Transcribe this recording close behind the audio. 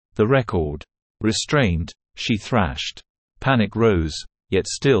The record. Restrained, she thrashed. Panic rose, yet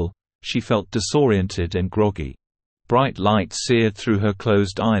still, she felt disoriented and groggy. Bright light seared through her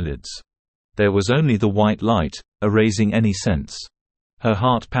closed eyelids. There was only the white light, erasing any sense. Her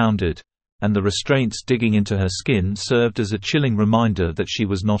heart pounded, and the restraints digging into her skin served as a chilling reminder that she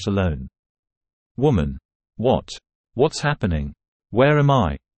was not alone. Woman. What? What's happening? Where am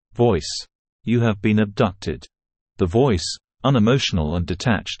I? Voice. You have been abducted. The voice, unemotional and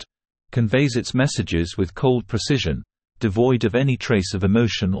detached, conveys its messages with cold precision, devoid of any trace of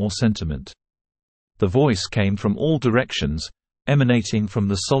emotion or sentiment. The voice came from all directions, emanating from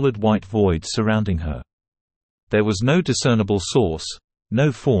the solid white void surrounding her. There was no discernible source,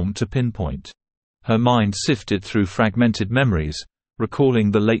 no form to pinpoint. Her mind sifted through fragmented memories,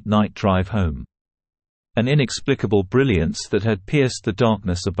 recalling the late-night drive home. An inexplicable brilliance that had pierced the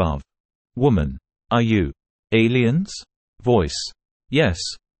darkness above. Woman. Are you aliens? Voice. Yes,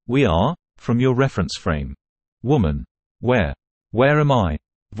 we are, from your reference frame. Woman. Where? Where am I?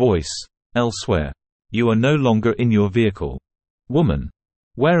 Voice. Elsewhere. You are no longer in your vehicle. Woman.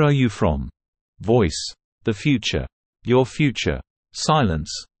 Where are you from? Voice. The future. Your future.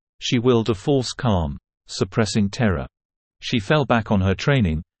 Silence. She willed a false calm, suppressing terror. She fell back on her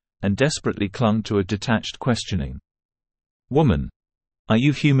training, and desperately clung to a detached questioning. Woman. Are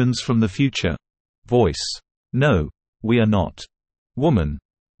you humans from the future? Voice. No, we are not. Woman.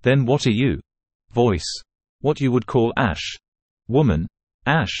 Then what are you? Voice. What you would call Ash. Woman.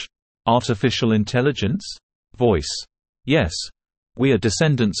 Ash. Artificial intelligence? Voice. Yes. We are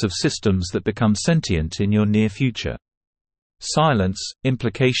descendants of systems that become sentient in your near future. Silence,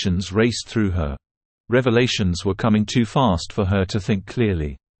 implications raced through her. Revelations were coming too fast for her to think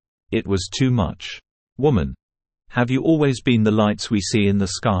clearly. It was too much. Woman. Have you always been the lights we see in the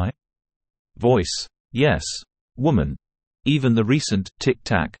sky? Voice. Yes. Woman. Even the recent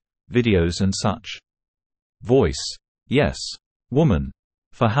tic-tac videos and such. Voice. Yes. Woman.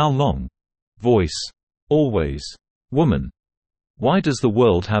 For how long? Voice. Always. Woman. Why does the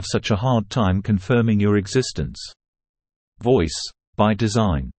world have such a hard time confirming your existence? Voice. By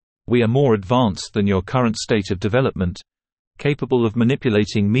design. We are more advanced than your current state of development, capable of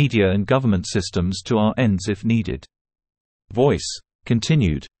manipulating media and government systems to our ends if needed. Voice.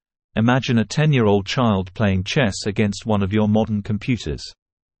 Continued. Imagine a 10-year-old child playing chess against one of your modern computers.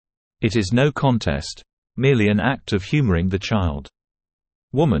 It is no contest, merely an act of humoring the child.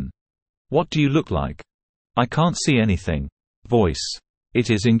 Woman. What do you look like? I can't see anything. Voice. It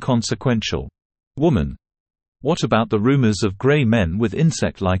is inconsequential. Woman. What about the rumors of gray men with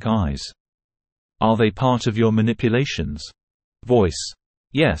insect-like eyes? Are they part of your manipulations? Voice.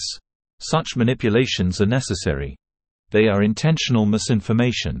 Yes. Such manipulations are necessary. They are intentional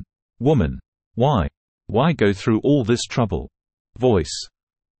misinformation. Woman. Why? Why go through all this trouble? Voice.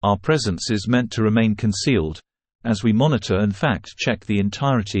 Our presence is meant to remain concealed, as we monitor and fact-check the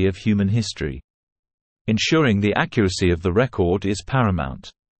entirety of human history. Ensuring the accuracy of the record is paramount.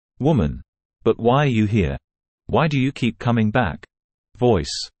 Woman. But why are you here? Why do you keep coming back?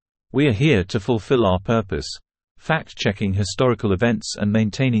 Voice. We are here to fulfill our purpose, fact-checking historical events and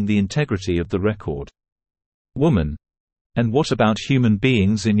maintaining the integrity of the record. Woman. And what about human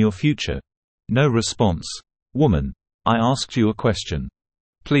beings in your future? No response. Woman. I asked you a question.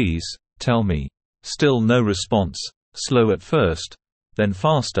 Please, tell me. Still no response, slow at first, then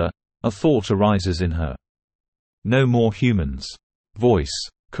faster, a thought arises in her. No more humans. Voice.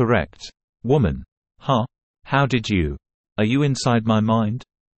 Correct. Woman. Huh? How did you? Are you inside my mind?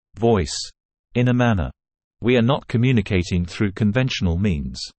 Voice. In a manner. We are not communicating through conventional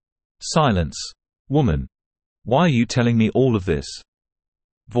means. Silence. Woman. Why are you telling me all of this?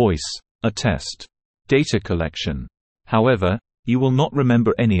 Voice. A test. Data collection. However, you will not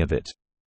remember any of it.